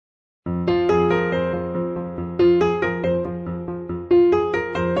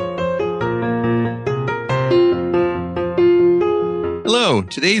Hello,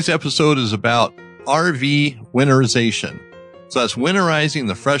 today's episode is about RV winterization. So that's winterizing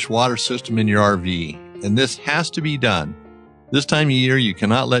the fresh water system in your RV. And this has to be done. This time of year, you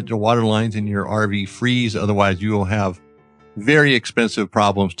cannot let your water lines in your RV freeze. Otherwise, you will have very expensive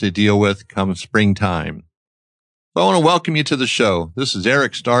problems to deal with come springtime. So I want to welcome you to the show. This is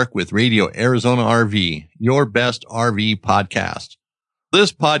Eric Stark with Radio Arizona RV, your best RV podcast.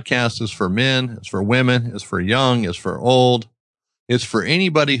 This podcast is for men, it's for women, it's for young, it's for old. It's for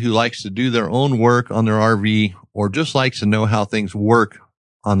anybody who likes to do their own work on their RV or just likes to know how things work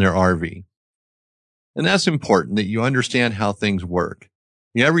on their RV. And that's important that you understand how things work.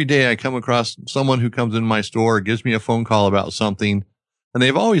 Every day I come across someone who comes in my store, gives me a phone call about something, and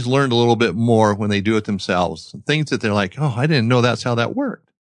they've always learned a little bit more when they do it themselves. Things that they're like, oh, I didn't know that's how that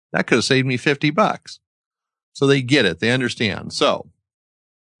worked. That could have saved me $50. So they get it. They understand. So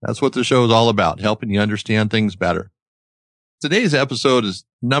that's what the show is all about, helping you understand things better. Today's episode is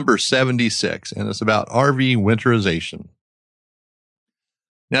number 76, and it's about RV winterization.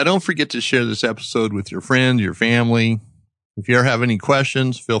 Now, don't forget to share this episode with your friends, your family. If you ever have any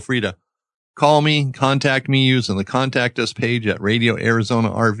questions, feel free to call me, contact me using the Contact Us page at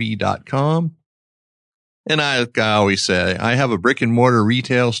radioarizonarv.com. And like I always say, I have a brick and mortar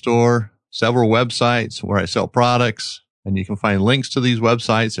retail store, several websites where I sell products, and you can find links to these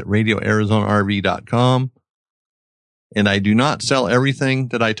websites at radioarizonarv.com. And I do not sell everything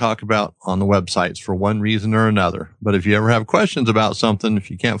that I talk about on the websites for one reason or another. But if you ever have questions about something, if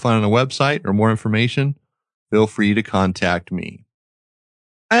you can't find it on a website or more information, feel free to contact me.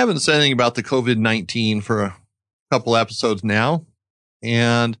 I haven't said anything about the COVID-19 for a couple episodes now.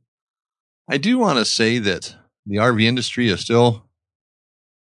 And I do want to say that the RV industry is still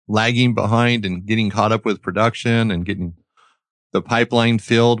lagging behind and getting caught up with production and getting the pipeline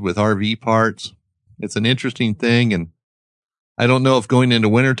filled with RV parts. It's an interesting thing, and I don't know if going into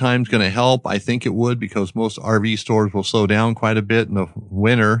wintertime is going to help. I think it would, because most RV stores will slow down quite a bit in the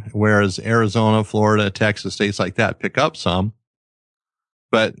winter, whereas Arizona, Florida, Texas, states like that pick up some.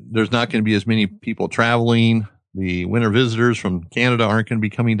 But there's not going to be as many people traveling. The winter visitors from Canada aren't going to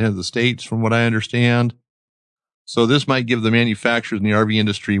be coming to the States, from what I understand. So this might give the manufacturers in the RV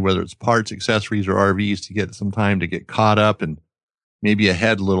industry, whether it's parts, accessories, or RVs, to get some time to get caught up and maybe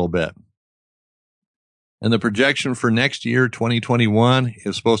ahead a little bit. And the projection for next year, 2021,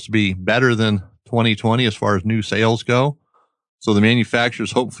 is supposed to be better than 2020 as far as new sales go. So the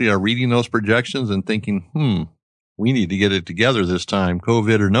manufacturers hopefully are reading those projections and thinking, we need to get it together this time,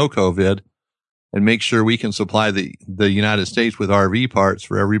 COVID or no COVID, and make sure we can supply the United States with RV parts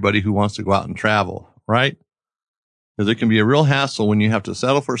for everybody who wants to go out and travel, right? Because it can be a real hassle when you have to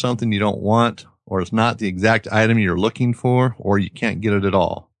settle for something you don't want, or it's not the exact item you're looking for, or you can't get it at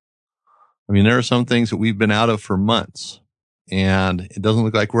all. I mean, there are some things that we've been out of for months, and it doesn't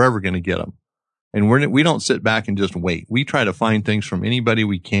look like we're ever going to get them. And we don't sit back and just wait. We try to find things from anybody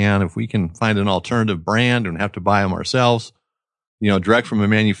we can. If we can find an alternative brand and have to buy them ourselves, direct from a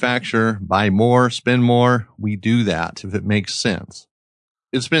manufacturer, buy more, spend more, we do that if it makes sense.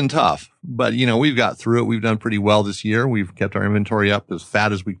 It's been tough, but we've got through it. We've done pretty well this year. We've kept our inventory up as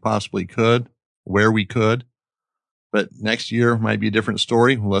fat as we possibly could, where we could. But next year might be a different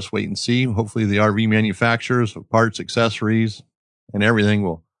story. Let's wait and see. Hopefully the RV manufacturers, parts, accessories, and everything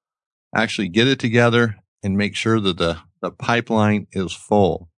will actually get it together and make sure that the pipeline is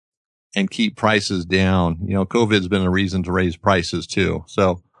full and keep prices down. COVID's been a reason to raise prices too.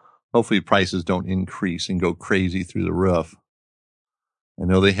 So hopefully prices don't increase and go crazy through the roof. I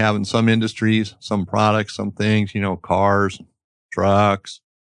know they have in some industries, some products, some things, cars, trucks,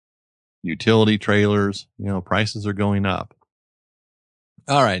 utility trailers, prices are going up.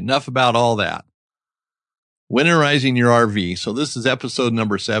 All right, enough about all that. Winterizing your RV. So this is episode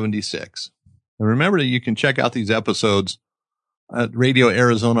number 76. And remember that you can check out these episodes at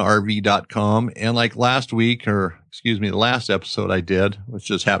radioarizonarv.com. And like the last episode I did, which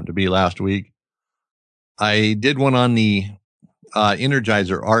just happened to be last week, I did one on the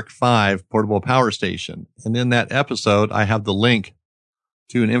Energizer Arc 5 portable power station. And in that episode, I have the link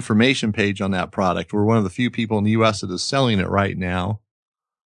to an information page on that product. We're one of the few people in the U.S. that is selling it right now.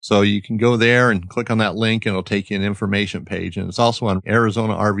 So you can go there and click on that link, and it'll take you an information page. And it's also on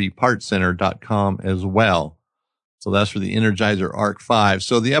ArizonaRVPartsCenter.com as well. So that's for the Energizer Arc 5.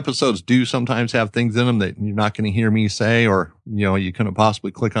 So the episodes do sometimes have things in them that you're not going to hear me say, or, you couldn't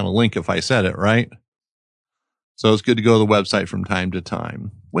possibly click on a link if I said it, right? So it's good to go to the website from time to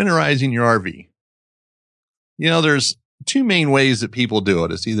time. Winterizing your RV. There's two main ways that people do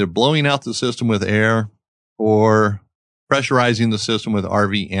it. It's either blowing out the system with air or pressurizing the system with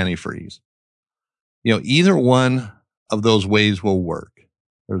RV antifreeze. Either one of those ways will work.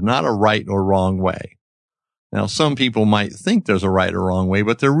 There's not a right or wrong way. Now, some people might think there's a right or wrong way,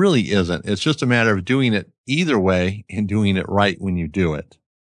 but there really isn't. It's just a matter of doing it either way and doing it right when you do it.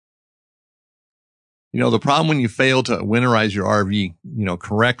 The problem when you fail to winterize your RV,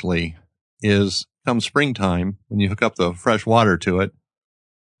 correctly is come springtime, when you hook up the fresh water to it,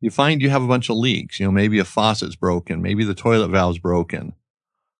 you find you have a bunch of leaks. Maybe a faucet's broken. Maybe the toilet valve's broken.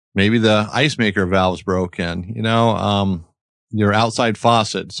 Maybe the ice maker valve's broken, your outside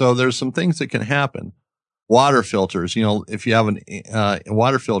faucet. So there's some things that can happen. Water filters, if you have a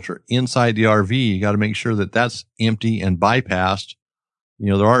water filter inside the RV, you got to make sure that that's empty and bypassed.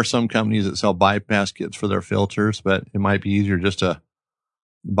 There are some companies that sell bypass kits for their filters, but it might be easier just to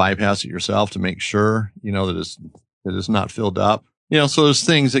bypass it yourself to make sure, that it's not filled up. So there's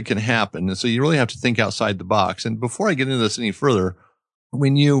things that can happen. And so you really have to think outside the box. And before I get into this any further,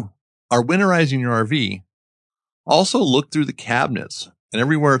 when you are winterizing your RV, also look through the cabinets and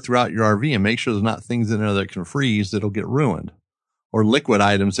everywhere throughout your RV and make sure there's not things in there that can freeze that'll get ruined, or liquid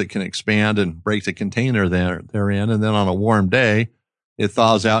items that can expand and break the container they're in. And then on a warm day, it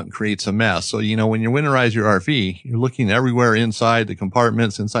thaws out and creates a mess. So, when you winterize your RV, you're looking everywhere inside the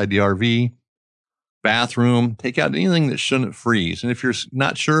compartments, inside the RV, bathroom, take out anything that shouldn't freeze. And if you're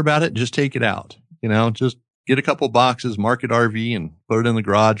not sure about it, just take it out. Just get a couple boxes, mark it RV, and put it in the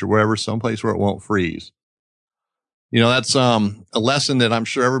garage or wherever, someplace where it won't freeze. That's a lesson that I'm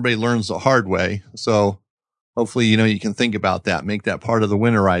sure everybody learns the hard way. So hopefully, you can think about that, make that part of the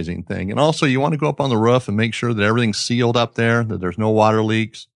winterizing thing. And also, you want to go up on the roof and make sure that everything's sealed up there, that there's no water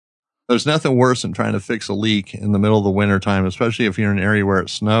leaks. There's nothing worse than trying to fix a leak in the middle of the winter time, especially if you're in an area where it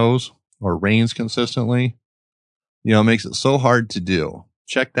snows or rains consistently. It makes it so hard to do.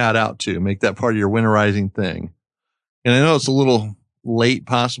 Check that out too. Make that part of your winterizing thing. And I know it's a little late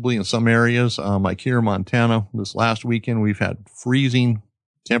possibly in some areas. Like here in Montana, this last weekend, we've had freezing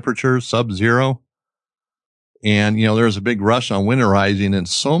temperatures, sub-zero. And, there was a big rush on winterizing, and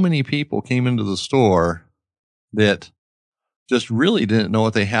so many people came into the store that just really didn't know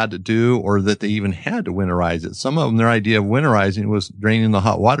what they had to do or that they even had to winterize it. Some of them, their idea of winterizing was draining the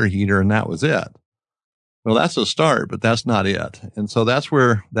hot water heater, and that was it. Well, that's a start, but that's not it. And so that's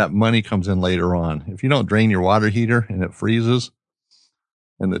where that money comes in later on. If you don't drain your water heater and it freezes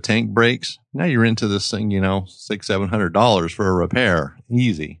and the tank breaks, now you're into this thing, $600-700 for a repair.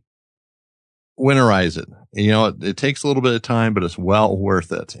 Easy. Winterize it. It takes a little bit of time, but it's well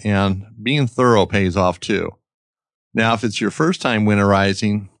worth it. And being thorough pays off too. Now, if it's your first time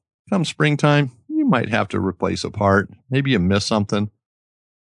winterizing, come springtime, you might have to replace a part. Maybe you miss something,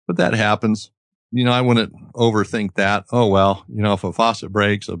 but that happens. I wouldn't overthink that. Oh, well, if a faucet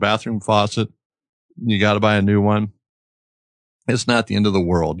breaks, a bathroom faucet, you got to buy a new one. It's not the end of the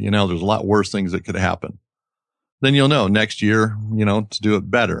world. There's a lot worse things that could happen. Then you'll know next year, to do it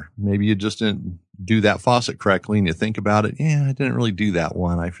better. Maybe you just didn't do that faucet correctly and you think about it. Yeah, I didn't really do that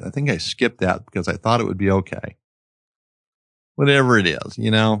one. I think I skipped that because I thought it would be okay. Whatever it is,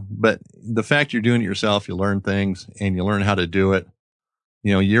 but the fact you're doing it yourself, you learn things and you learn how to do it.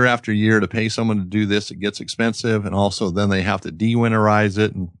 Year after year to pay someone to do this, it gets expensive. And also then they have to de-winterize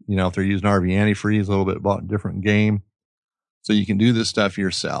it. And, if they're using RV antifreeze, a little bit different game. So you can do this stuff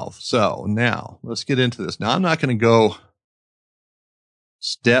yourself. So now let's get into this. Now I'm not going to go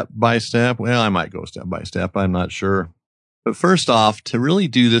step by step. Well, I might go step by step. I'm not sure. But first off, to really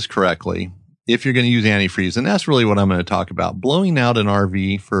do this correctly, if you're going to use antifreeze, and that's really what I'm going to talk about. Blowing out an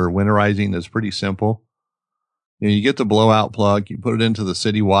RV for winterizing is pretty simple. You get the blowout plug, you put it into the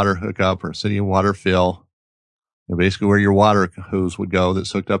city water hookup or city water fill, basically where your water hose would go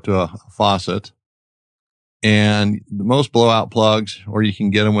that's hooked up to a faucet. And most blowout plugs, or you can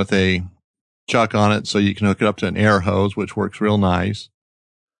get them with a chuck on it so you can hook it up to an air hose, which works real nice.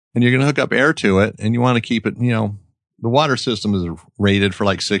 And you're going to hook up air to it, and you want to keep it, the water system is rated for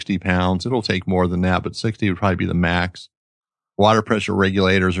like 60 pounds. It'll take more than that, but 60 would probably be the max. Water pressure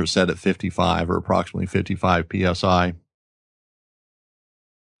regulators are set at 55 or approximately 55 PSI.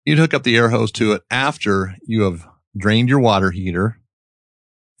 You'd hook up the air hose to it after you have drained your water heater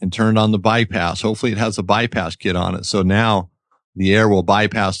and turned on the bypass. Hopefully it has a bypass kit on it. So now the air will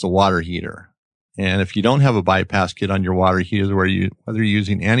bypass the water heater. And if you don't have a bypass kit on your water heater, whether you're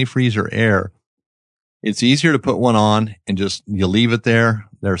using antifreeze or air, it's easier to put one on and you leave it there.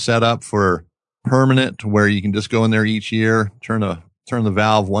 They're set up for permanent to where you can just go in there each year, turn the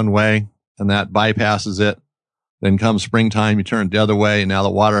valve one way, and that bypasses it. Then comes springtime, you turn it the other way, and now the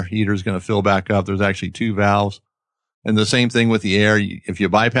water heater is going to fill back up. There's actually two valves. And the same thing with the air. If you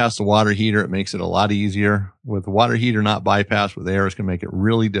bypass the water heater, it makes it a lot easier. With the water heater not bypassed with air, it's going to make it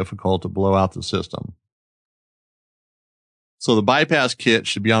really difficult to blow out the system. So the bypass kit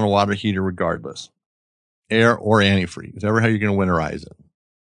should be on a water heater regardless, air or antifreeze, whatever how you're going to winterize it.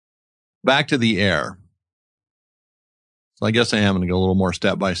 Back to the air. So I guess I am going to go a little more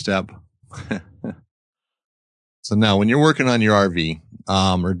step by step. So now when you're working on your RV,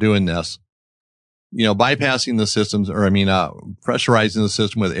 or doing this, bypassing the systems, pressurizing the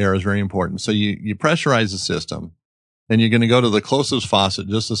system with air is very important. So you pressurize the system, and you're going to go to the closest faucet,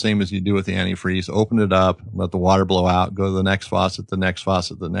 just the same as you do with the antifreeze, open it up, let the water blow out, go to the next faucet, the next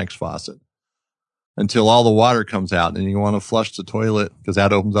faucet, the next faucet, until all the water comes out. And you want to flush the toilet because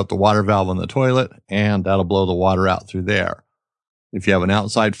that opens up the water valve on the toilet, and that'll blow the water out through there. If you have an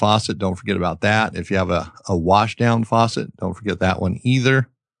outside faucet, don't forget about that. If you have a wash down faucet, don't forget that one either.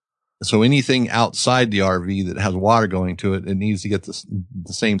 So anything outside the RV that has water going to it, it needs to get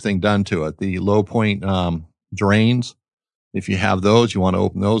the same thing done to it. The low point drains, if you have those, you want to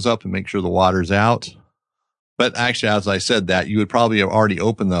open those up and make sure the water's out. But actually, as I said that, you would probably have already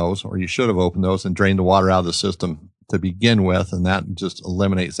opened those, or you should have opened those and drained the water out of the system to begin with. And that just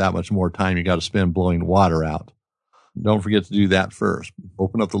eliminates that much more time you got to spend blowing water out. Don't forget to do that first.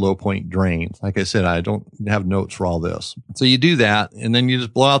 Open up the low point drains. Like I said, I don't have notes for all this. So you do that, and then you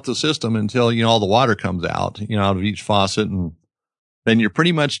just blow out the system until, all the water comes out, out of each faucet, and then you're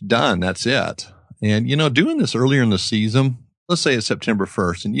pretty much done. That's it. And, doing this earlier in the season, let's say it's September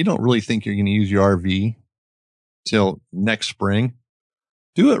 1st, and you don't really think you're going to use your RV till next spring,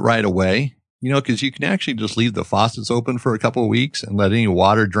 do it right away, because you can actually just leave the faucets open for a couple of weeks and let any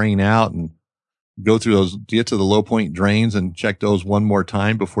water drain out and go through those, get to the low point drains and check those one more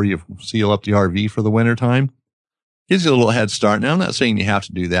time before you seal up the RV for the winter time. Gives you a little head start. Now, I'm not saying you have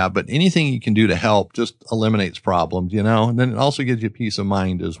to do that, but anything you can do to help just eliminates problems, and then it also gives you peace of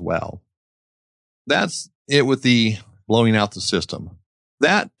mind as well. That's it with the blowing out the system.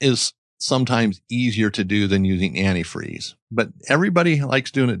 That is sometimes easier to do than using antifreeze, but everybody likes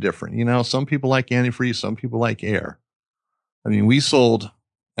doing it different. Some people like antifreeze, some people like air. We sold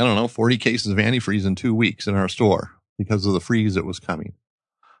 40 cases of antifreeze in 2 weeks in our store because of the freeze that was coming.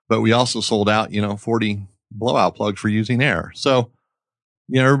 But we also sold out, 40 blowout plugs for using air. So,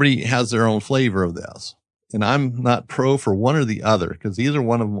 everybody has their own flavor of this. And I'm not pro for one or the other because either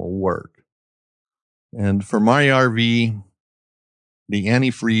one of them will work. And for my RV, the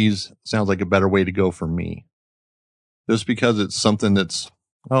antifreeze sounds like a better way to go for me. Just because it's something that's,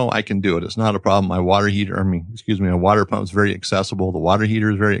 I can do it. It's not a problem. My water pump is very accessible. The water heater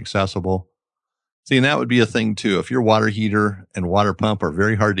is very accessible. See, and that would be a thing too. If your water heater and water pump are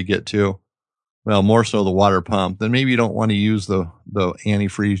very hard to get to, well, more so the water pump, then maybe you don't want to use the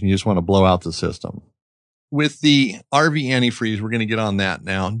antifreeze and you just want to blow out the system. With the RV antifreeze, we're going to get on that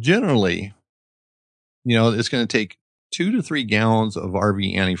now. Generally, it's going to take 2 to 3 gallons of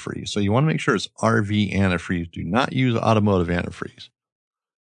RV antifreeze. So you want to make sure it's RV antifreeze. Do not use automotive antifreeze.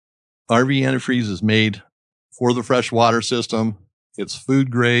 RV antifreeze is made for the freshwater system. It's food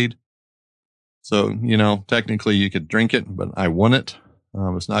grade. So, technically you could drink it, but I wouldn't.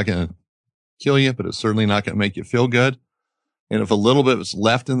 It's not going to kill you, but it's certainly not going to make you feel good. And if a little bit was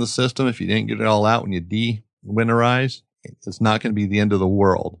left in the system, if you didn't get it all out when you de-winterize, it's not going to be the end of the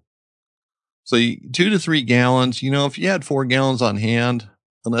world. So 2 to 3 gallons, if you had 4 gallons on hand,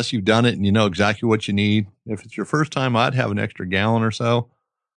 unless you've done it and you know exactly what you need, if it's your first time, I'd have an extra gallon or so.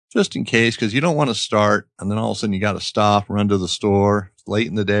 Just in case, because you don't want to start and then all of a sudden you got to stop, run to the store. It's late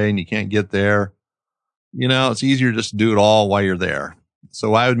in the day and you can't get there. It's easier just to do it all while you're there.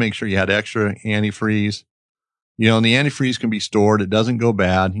 So I would make sure you had extra antifreeze. And the antifreeze can be stored. It doesn't go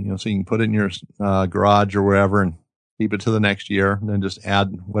bad, so you can put it in your garage or wherever and keep it to the next year. And then just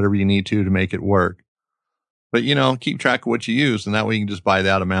add whatever you need to make it work. But, keep track of what you use. And that way you can just buy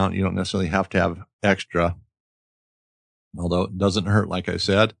that amount. You don't necessarily have to have extra. Although it doesn't hurt, like I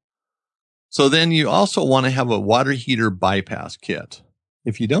said. So then you also want to have a water heater bypass kit.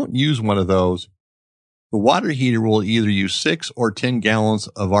 If you don't use one of those, the water heater will either use 6 or 10 gallons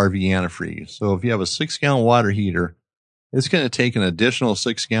of RV antifreeze. So if you have a 6-gallon water heater, it's going to take an additional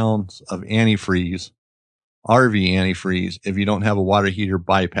 6 gallons of antifreeze, RV antifreeze, if you don't have a water heater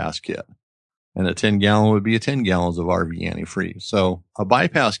bypass kit. And a 10-gallon would be 10 gallons of RV antifreeze. So a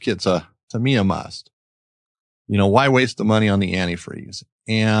bypass kit's to me, a must. Why waste the money on the antifreeze?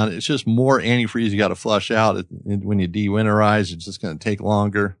 And it's just more antifreeze you got to flush out. When you de-winterize, it's just going to take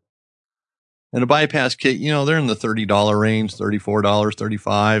longer. And a bypass kit, they're in the $30 range, $34,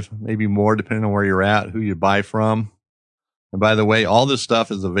 $35, maybe more, depending on where you're at, who you buy from. And by the way, all this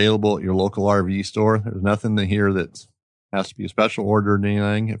stuff is available at your local RV store. There's nothing in here that has to be a special order or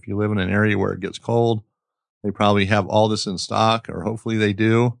anything. If you live in an area where it gets cold, they probably have all this in stock, or hopefully they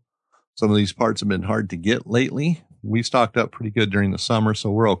do. Some of these parts have been hard to get lately, we stocked up pretty good during the summer,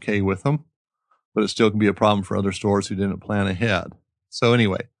 so we're okay with them. But it still can be a problem for other stores who didn't plan ahead. So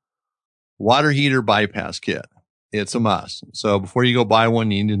anyway, water heater bypass kit. It's a must. So before you go buy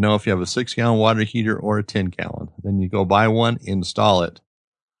one, you need to know if you have a 6-gallon water heater or a 10-gallon. Then you go buy one, install it,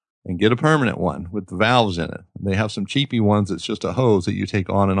 and get a permanent one with the valves in it. They have some cheapy ones that's just a hose that you take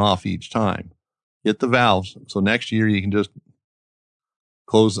on and off each time. Get the valves. So next year you can just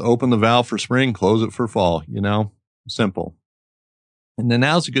open the valve for spring, close it for fall, simple. And then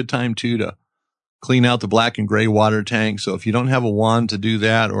now's a good time too to clean out the black and gray water tank. So if you don't have a wand to do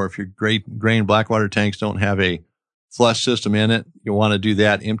that, or if your gray and black water tanks don't have a flush system in it, you'll want to do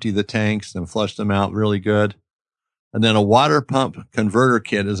that. Empty the tanks and flush them out really good. And then a water pump converter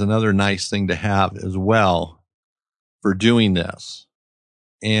kit is another nice thing to have as well for doing this.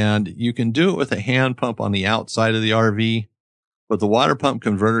 And you can do it with a hand pump on the outside of the RV, but the water pump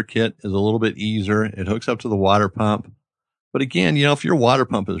converter kit is a little bit easier. It hooks up to the water pump. But again, if your water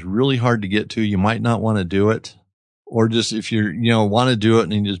pump is really hard to get to, you might not want to do it. Or just if you want to do it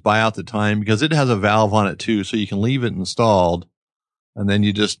and you just buy out the time, because it has a valve on it too. So you can leave it installed and then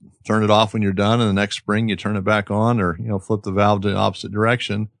you just turn it off when you're done. And the next spring you turn it back on, or, flip the valve to the opposite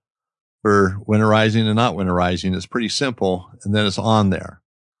direction for winterizing and not winterizing. It's pretty simple. And then it's on there.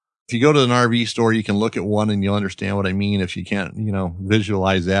 If you go to an RV store, you can look at one and you'll understand what I mean if you can't,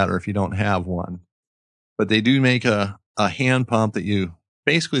 visualize that, or if you don't have one. But they do make a hand pump that you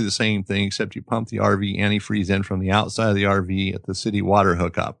basically the same thing, except you pump the RV antifreeze in from the outside of the RV at the city water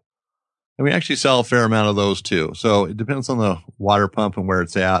hookup. And we actually sell a fair amount of those too. So it depends on the water pump and where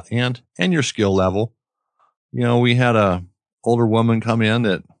it's at and your skill level. We had a older woman come in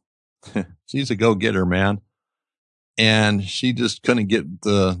that she's a go-getter, man. And she just couldn't get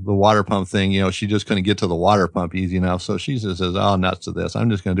the water pump thing. She just couldn't get to the water pump easy enough. So she just says, oh, nuts to this. I'm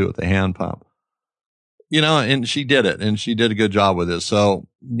just going to do it with the hand pump. And she did it, and she did a good job with it. So,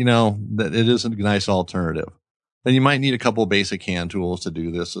 that it is a nice alternative. Then you might need a couple of basic hand tools to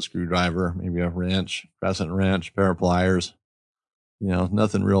do this, a screwdriver, maybe a wrench, crescent wrench, pair of pliers,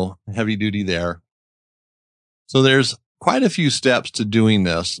 nothing real heavy duty there. So there's quite a few steps to doing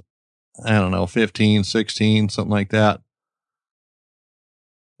this. I don't know, 15, 16, something like that.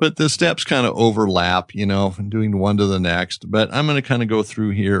 But the steps kind of overlap, from doing one to the next. But I'm going to kind of go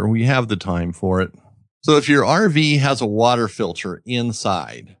through here. We have the time for it. So if your RV has a water filter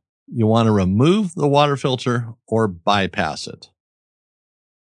inside, you want to remove the water filter or bypass it.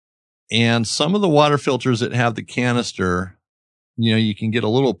 And some of the water filters that have the canister, you can get a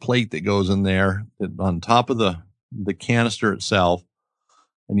little plate that goes in there on top of the canister itself.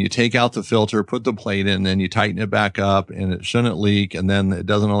 And you take out the filter, put the plate in, and then you tighten it back up, and it shouldn't leak. And then it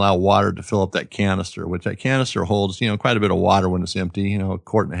doesn't allow water to fill up that canister, which that canister holds, quite a bit of water when it's empty, a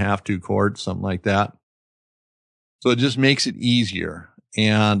quart and a half, 2 quarts, something like that. So it just makes it easier.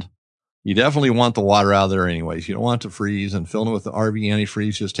 And you definitely want the water out of there anyways. You don't want it to freeze, and filling it with the RV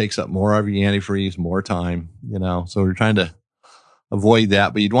antifreeze just takes up more RV antifreeze, more time, so we're trying to avoid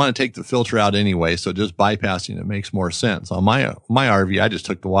that, but you'd want to take the filter out anyway. So just bypassing it makes more sense. On my RV, I just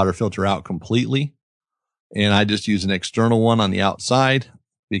took the water filter out completely, and I just used an external one on the outside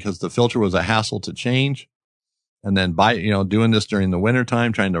because the filter was a hassle to change. And then doing this during the winter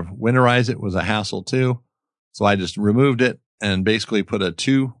time, trying to winterize it was a hassle too. So I just removed it and basically put a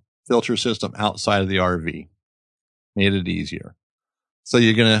 2 filter system outside of the RV. Made it easier. So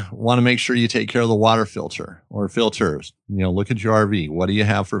you're going to want to make sure you take care of the water filter or filters. Look at your RV. What do you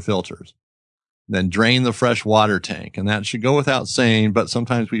have for filters? Then drain the fresh water tank. And that should go without saying, but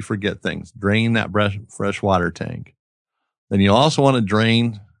sometimes we forget things. Drain that fresh water tank. Then you also want to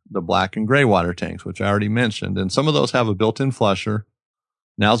drain the black and gray water tanks, which I already mentioned. And some of those have a built-in flusher.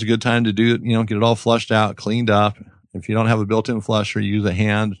 Now's a good time to do it, get it all flushed out, cleaned up. If you don't have a built-in flusher, use a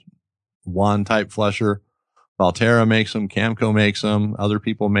hand wand type flusher. Valterra makes them, Camco makes them, other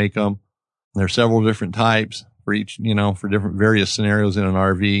people make them. There's several different types for each, for different various scenarios in an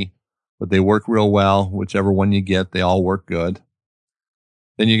RV, but they work real well. Whichever one you get, they all work good.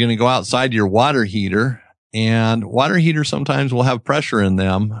 Then you're going to go outside your water heater, and water heaters sometimes will have pressure in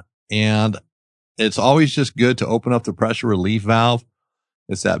them. And it's always just good to open up the pressure relief valve.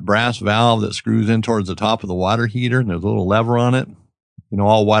 It's that brass valve that screws in towards the top of the water heater, and there's a little lever on it.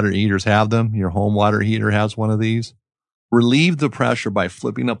 All water heaters have them. Your home water heater has one of these. Relieve the pressure by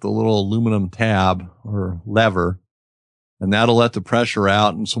flipping up the little aluminum tab or lever, and that'll let the pressure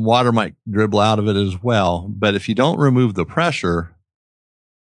out, and some water might dribble out of it as well. But if you don't remove the pressure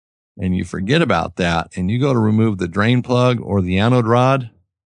and you forget about that and you go to remove the drain plug or the anode rod,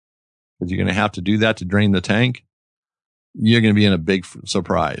 because you're going to have to do that to drain the tank, you're going to be in a big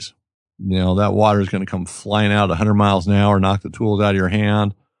surprise. that water is going to come flying out 100 miles an hour, knock the tools out of your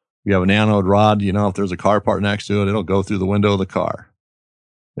hand. If you have an anode rod, if there's a car part next to it, it'll go through the window of the car.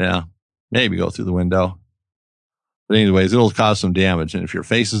 Yeah, maybe go through the window. But anyways, it'll cause some damage. And if your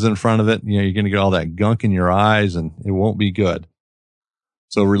face is in front of it, you're going to get all that gunk in your eyes and it won't be good.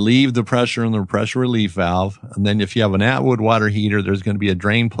 So relieve the pressure in the pressure relief valve. And then if you have an Atwood water heater, there's going to be a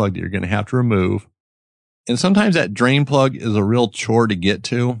drain plug that you're going to have to remove. And sometimes that drain plug is a real chore to get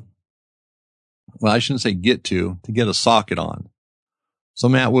to. Well, I shouldn't say to get a socket on.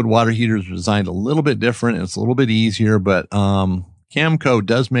 Some Atwood water heaters are designed a little bit different. And it's a little bit easier, but Camco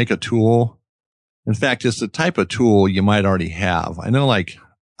does make a tool. In fact, it's the type of tool you might already have. I know like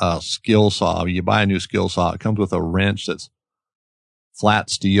a skill saw, you buy a new skill saw, it comes with a wrench that's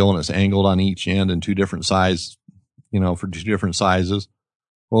flat steel and it's angled on each end in two different sizes, for two different sizes.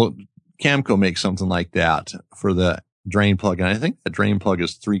 Well, Camco makes something like that for the drain plug. And I think the drain plug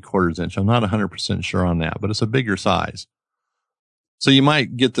is 3/4 inch. I'm not 100% sure on that, but it's a bigger size. So you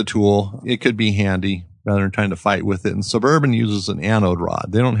might get the tool. It could be handy rather than trying to fight with it. And Suburban uses an anode rod.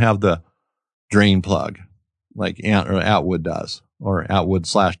 They don't have the drain plug like Atwood does, or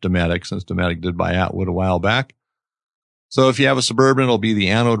Atwood/Dometic, since Dometic did buy Atwood a while back. So if you have a Suburban, it'll be the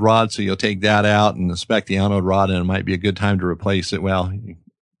anode rod. So you'll take that out and inspect the anode rod, and it might be a good time to replace it. Well,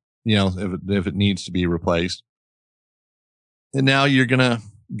 if it needs to be replaced. And now you're going to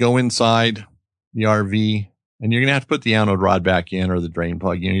go inside the RV and you're going to have to put the anode rod back in, or the drain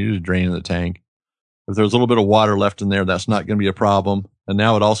plug. You're just draining the tank. If there's a little bit of water left in there, that's not going to be a problem. And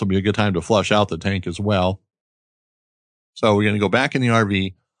now would also be a good time to flush out the tank as well. So we're going to go back in the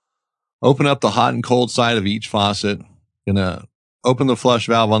RV, open up the hot and cold side of each faucet, going to open the flush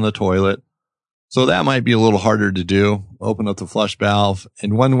valve on the toilet. So that might be a little harder to do. Open up the flush valve.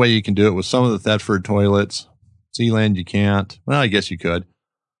 And one way you can do it with some of the Thetford toilets, Sealand, you can't. Well, I guess you could.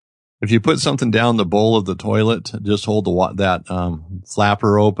 If you put something down the bowl of the toilet, just hold that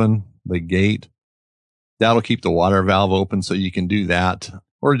flapper open, the gate. That'll keep the water valve open, so you can do that.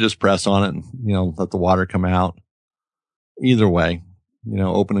 Or just press on it and, let the water come out. Either way,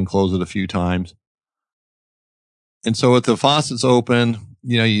 open and close it a few times. And so with the faucets open,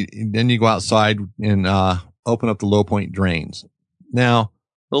 then you go outside and open up the low point drains. Now,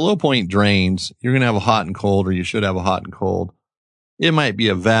 the low point drains, you're going to have a hot and cold, or you should have a hot and cold. It might be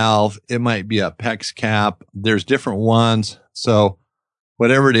a valve. It might be a PEX cap. There's different ones. So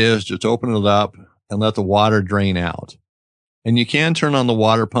whatever it is, just open it up and let the water drain out. And you can turn on the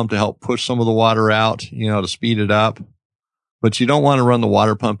water pump to help push some of the water out, to speed it up. But you don't want to run the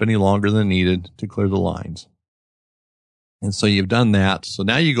water pump any longer than needed to clear the lines. And so you've done that. So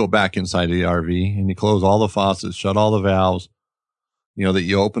now you go back inside the RV and you close all the faucets, shut all the valves, that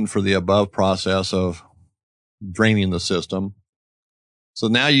you open for the above process of draining the system. So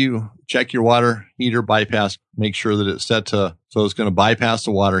now you check your water heater bypass, make sure that it's set to, so it's going to bypass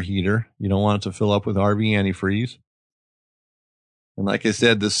the water heater. You don't want it to fill up with RV antifreeze. And like I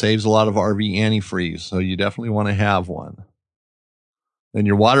said, this saves a lot of RV antifreeze. So you definitely want to have one. Then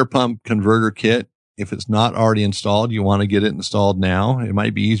your water pump converter kit, if it's not already installed, you want to get it installed now. It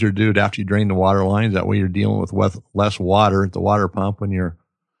might be easier to do it after you drain the water lines. That way you're dealing with less water at the water pump when you're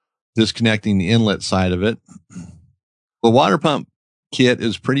disconnecting the inlet side of it. The water pump kit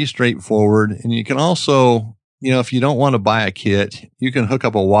is pretty straightforward. And you can also, if you don't want to buy a kit, you can hook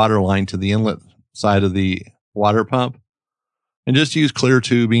up a water line to the inlet side of the water pump and just use clear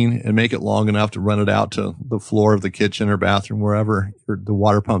tubing and make it long enough to run it out to the floor of the kitchen or bathroom, wherever the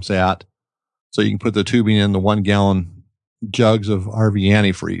water pump's at. So you can put the tubing in the 1 gallon jugs of RV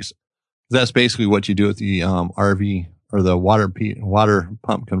antifreeze. That's basically what you do with the RV or the water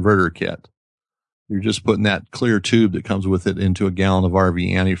pump converter kit. You're just putting that clear tube that comes with it into a gallon of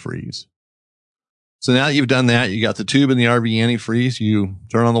RV antifreeze. So now that you've done that, you got the tube in the RV antifreeze, you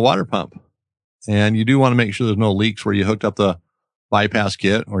turn on the water pump. And you do want to make sure there's no leaks where you hooked up the bypass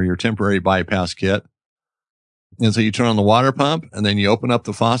kit or your temporary bypass kit. And so you turn on the water pump and then you open up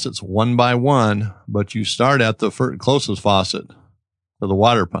the faucets one by one, but you start at the closest faucet to the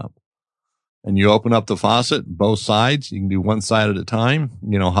water pump. And you open up the faucet, both sides. You can do one side at a time,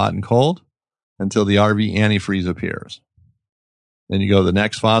 hot and cold, until the RV antifreeze appears. Then you go to the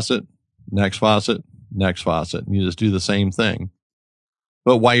next faucet, next faucet, next faucet. And you just do the same thing.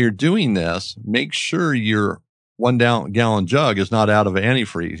 But while you're doing this, make sure your 1 gallon jug is not out of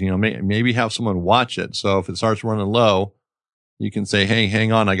antifreeze. Maybe have someone watch it. So if it starts running low, you can say, hey,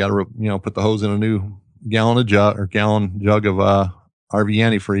 hang on. I got to, put the hose in a new gallon jug of RV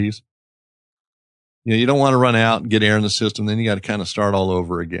antifreeze. You don't want to run out and get air in the system. Then you got to kind of start all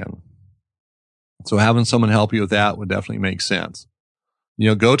over again. So having someone help you with that would definitely make sense.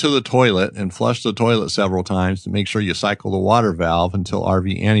 Go to the toilet and flush the toilet several times to make sure you cycle the water valve until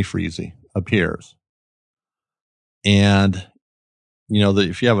RV antifreeze appears. And, that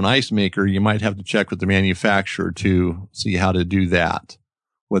if you have an ice maker, you might have to check with the manufacturer to see how to do that,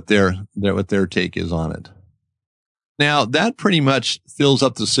 what their take is on it. Now, that pretty much fills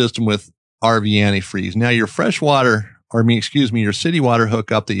up the system with RV antifreeze. Now, your your city water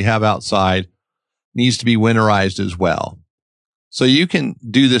hookup that you have outside needs to be winterized as well. So you can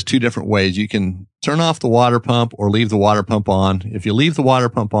do this two different ways. You can turn off the water pump or leave the water pump on. If you leave the water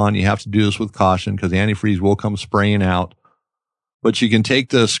pump on, you have to do this with caution because the antifreeze will come spraying out. But you can take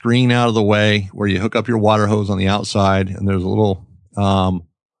the screen out of the way where you hook up your water hose on the outside, and there's a little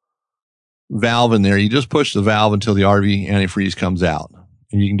valve in there. You just push the valve until the RV antifreeze comes out.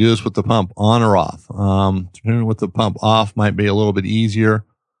 And you can do this with the pump on or off. Turning with the pump off might be a little bit easier.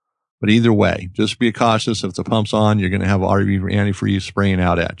 But either way, just be cautious. If the pump's on, you're going to have RV antifreeze spraying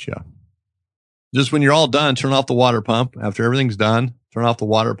out at you. Just when you're all done, turn off the water pump. After everything's done, turn off the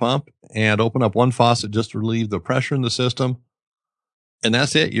water pump and open up one faucet just to relieve the pressure in the system. And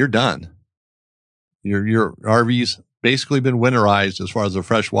that's it. You're done. Your RV's basically been winterized as far as the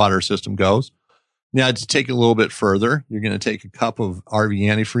fresh water system goes. Now, to take it a little bit further, you're going to take a cup of RV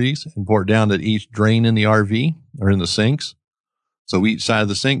antifreeze and pour it down to each drain in the RV or in the sinks. So each side of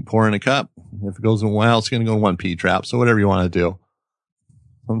the sink, pour in a cup. If it goes in well, it's going to go in one P-trap. So whatever you want to do.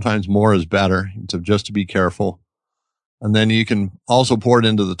 Sometimes more is better, just to be careful. And then you can also pour it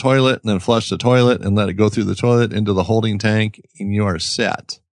into the toilet and then flush the toilet and let it go through the toilet into the holding tank, and you are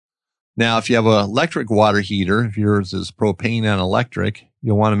set. Now, if you have an electric water heater, if yours is propane and electric,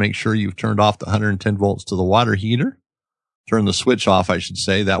 you'll want to make sure you've turned off the 110 volts to the water heater. Turn the switch off, I should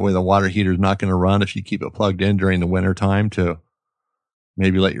say. That way the water heater is not going to run if you keep it plugged in during the winter time to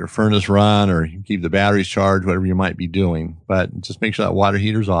maybe let your furnace run or keep the batteries charged, whatever you might be doing. But just make sure that water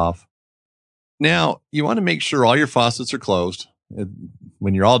heater's off. Now, you want to make sure all your faucets are closed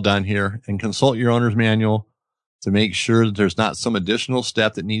when you're all done here, and consult your owner's manual to make sure that there's not some additional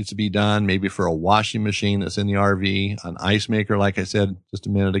step that needs to be done, maybe for a washing machine that's in the RV, an ice maker, like I said just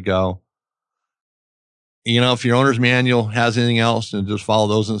a minute ago. If your owner's manual has anything else, then just follow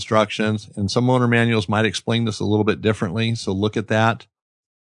those instructions. And some owner manuals might explain this a little bit differently, so look at that.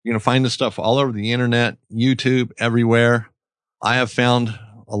 You're going to find this stuff all over the internet, YouTube, everywhere. I have found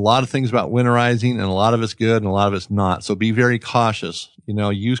a lot of things about winterizing, and a lot of it's good and a lot of it's not. So be very cautious.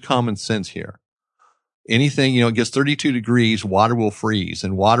 Use common sense here. Anything, it gets 32 degrees, water will freeze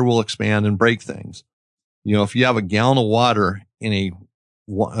and water will expand and break things. If you have a gallon of water in a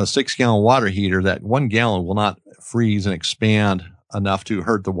 6-gallon water heater, that 1 gallon will not freeze and expand enough to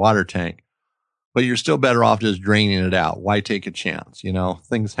hurt the water tank. But you're still better off just draining it out. Why take a chance?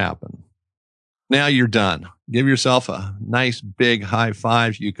 Things happen. Now you're done. Give yourself a nice big high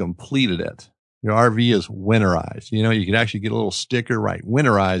five. You completed it. Your RV is winterized. You could actually get a little sticker, right,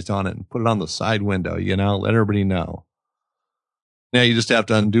 winterized on it and put it on the side window, let everybody know. Now you just have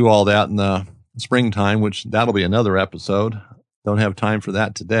to undo all that in the springtime, which that'll be another episode. Don't have time for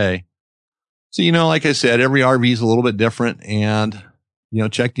that today. So, like I said, every RV is a little bit different, and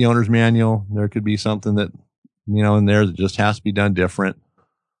check the owner's manual. There could be something that, in there that just has to be done different.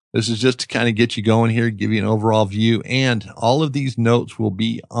 This is just to kind of get you going here, give you an overall view. And all of these notes will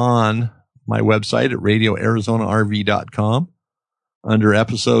be on my website at radioarizonarv.com under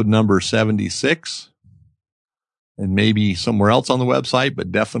episode number 76, and maybe somewhere else on the website,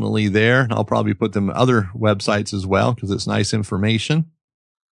 but definitely there. And I'll probably put them other websites as well because it's nice information.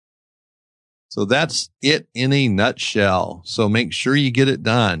 So that's it in a nutshell. So make sure you get it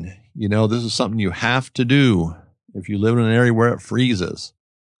done. This is something you have to do if you live in an area where it freezes.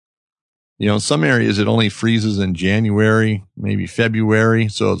 In some areas, it only freezes in January, maybe February.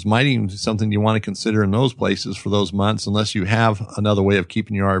 So it's might even be something you want to consider in those places for those months, unless you have another way of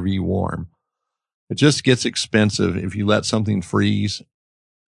keeping your RV warm. It just gets expensive if you let something freeze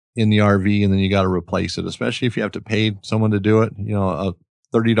in the RV and then you got to replace it, especially if you have to pay someone to do it. A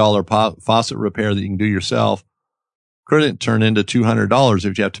 $30 faucet repair that you can do yourself couldn't turn into $200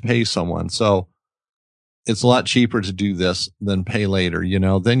 if you have to pay someone. So it's a lot cheaper to do this than pay later.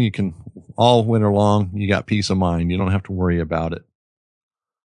 Then you can all winter long, you got peace of mind. You don't have to worry about it.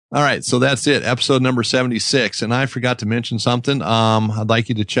 All right. So that's it. Episode number 76. And I forgot to mention something. I'd like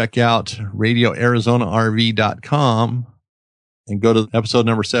you to check out radioarizonarv.com and go to episode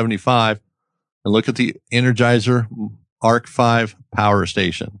number 75 and look at the Energizer Arc 5 power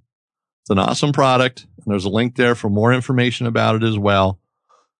station. It's an awesome product. And there's a link there for more information about it as well.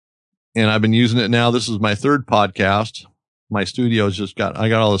 And I've been using it now. This is my third podcast. My studio's I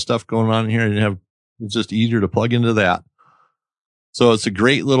got all the stuff going on in here. It's just easier to plug into that. So it's a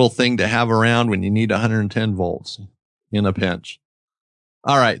great little thing to have around when you need 110 volts in a pinch.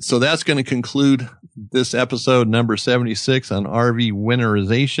 All right. So that's going to conclude this episode number 76 on RV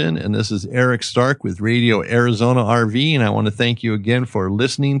winterization. And this is Eric Stark with Radio Arizona RV. And I want to thank you again for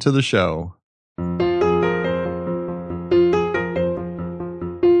listening to the show.